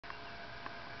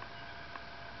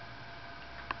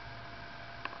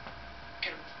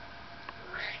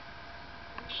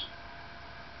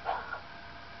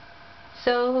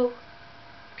So,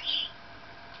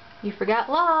 you forgot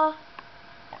la.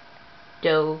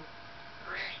 Do.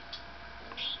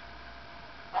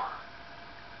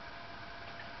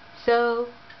 So,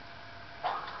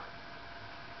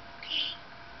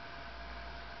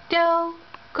 do.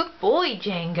 Good boy,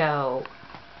 Django.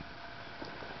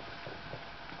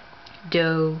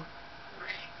 Do.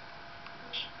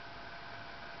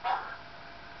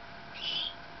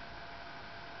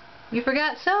 You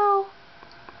forgot so.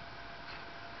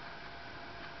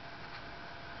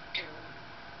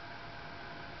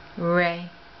 Re.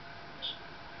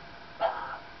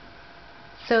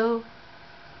 So.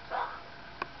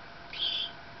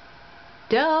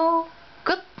 Do.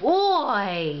 Good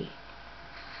boy.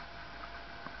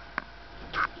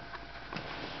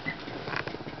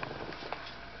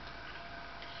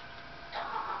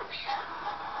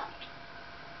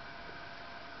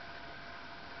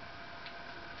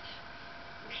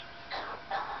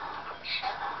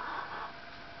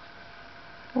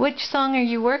 Which song are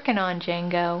you working on,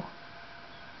 Django?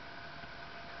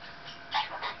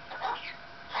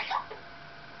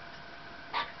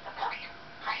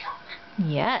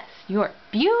 Yes, you are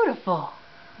beautiful.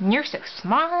 And you're so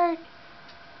smart.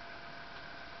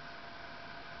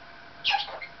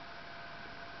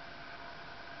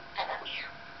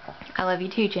 I love you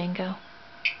too, Django.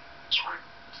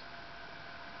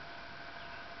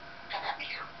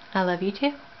 I love you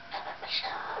too.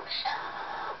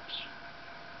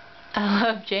 I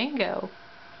love Django.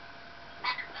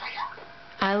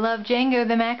 I love Django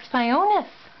the Max Pionus.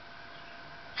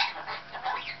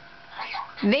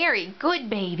 Very good,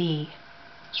 baby.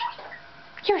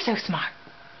 You're so smart.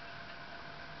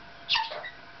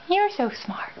 You're so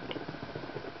smart.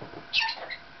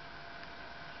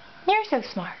 You're so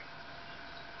smart.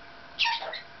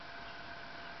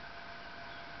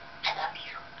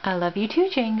 I love you too,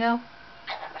 Django.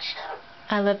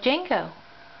 I love Django.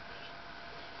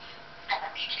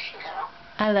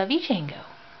 I love you, Django.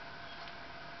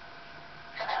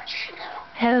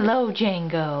 Hello,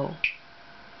 Django.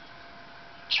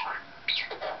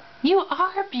 You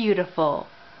are beautiful.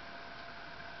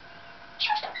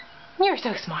 You're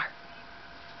so smart.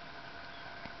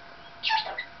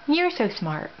 You're so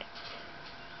smart.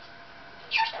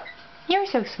 You're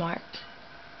so smart.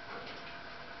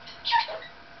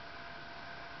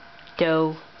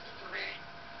 Do.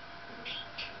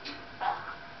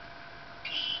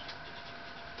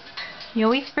 You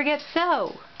always forget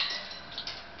so.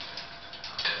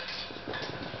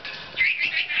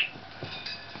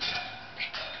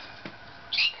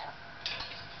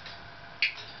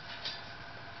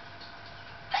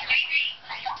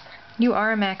 You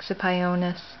are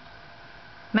Maximillian.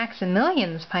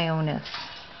 Maximillian's Pionus.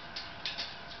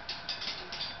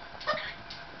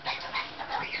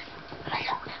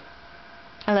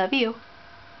 I love you.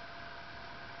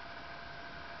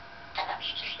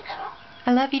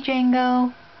 I love you,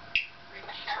 Django.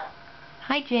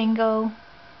 Hi, Django.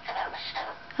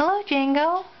 Hello,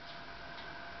 Django.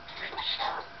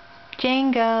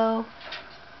 Django.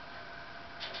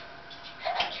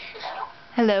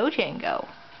 Hello, Django.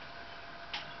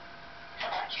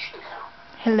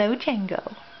 Hello,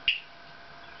 Django.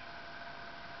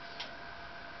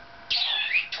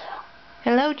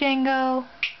 Hello, Django.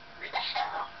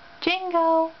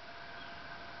 Django.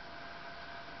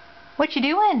 What you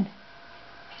doing?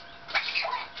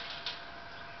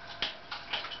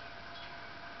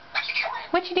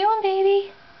 What you doing,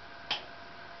 baby?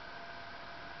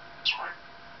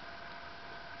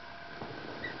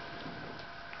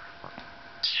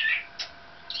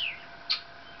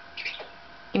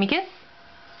 Give me a kiss.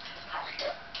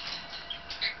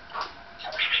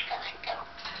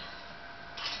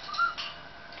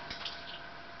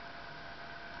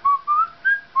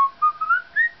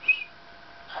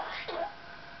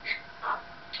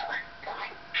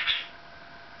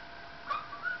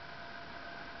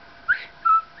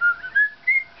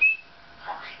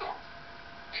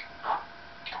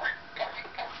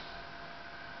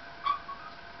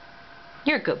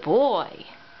 You're a good boy.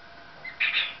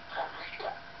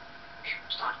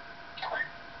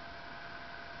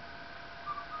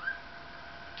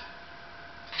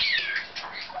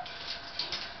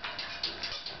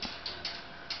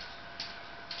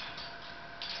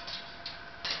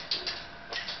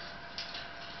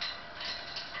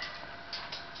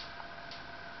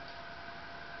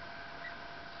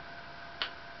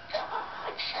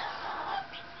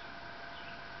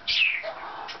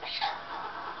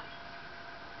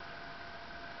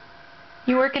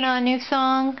 You working on a new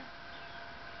song?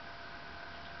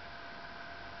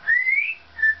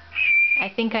 I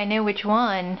think I know which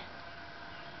one.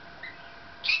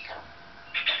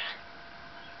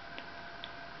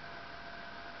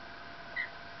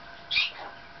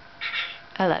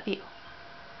 I love you.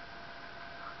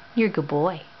 You're a good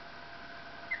boy.